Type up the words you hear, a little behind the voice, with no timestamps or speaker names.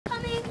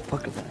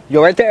fuck is that?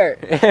 Yo, right there.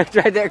 It's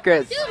right there,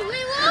 Chris. Dude, we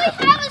really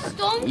have a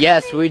storm.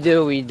 Yes, we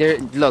do. We do.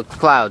 Look,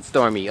 clouds,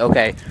 stormy.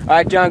 Okay. All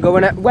right, John, go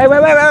in. Wait.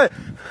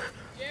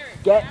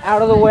 Get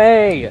out of the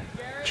way.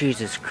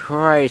 Jesus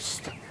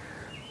Christ.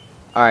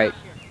 All right.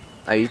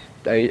 Are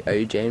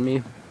you jaying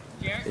me?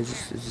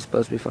 Is this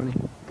supposed to be funny?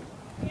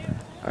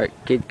 All right,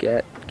 kid,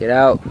 get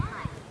out.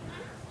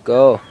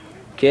 Go,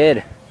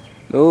 kid.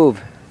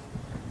 Move.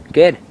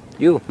 Kid,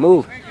 you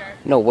move.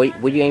 No, wait.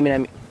 What are you aiming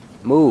at me?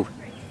 Move.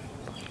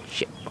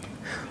 Shit.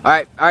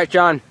 All right,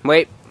 John.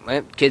 Wait.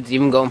 Kid's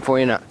even going for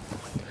you now.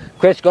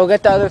 Chris, go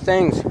get the other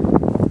things.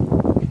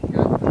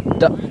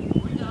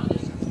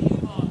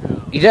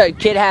 The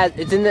kid has.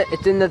 It's in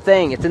the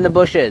thing. It's in the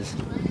bushes.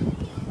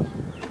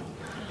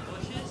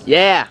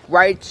 Yeah,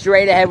 right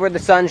straight ahead where the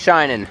sun's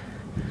shining.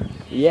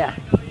 Yeah.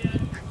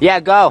 Yeah,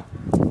 go.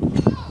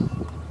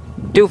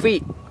 2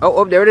 feet.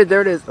 Oh, there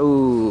it is.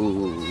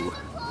 Ooh.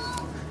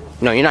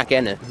 No, you're not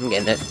getting it. I'm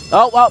getting it.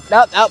 Oh,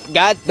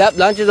 God, that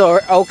lunch is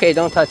over. Okay,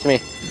 don't touch me.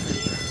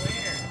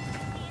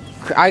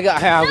 I'll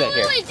get here.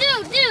 Wait,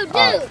 dude.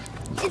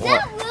 Is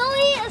that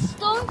really a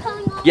storm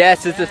coming on?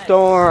 Yes, it's a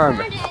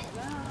storm.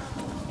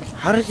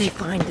 How does he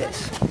find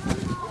this?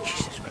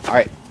 Jesus Christ. All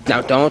right,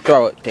 now don't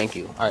throw it. Thank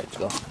you. All right, let's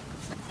go.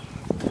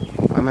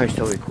 Why am I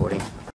still recording?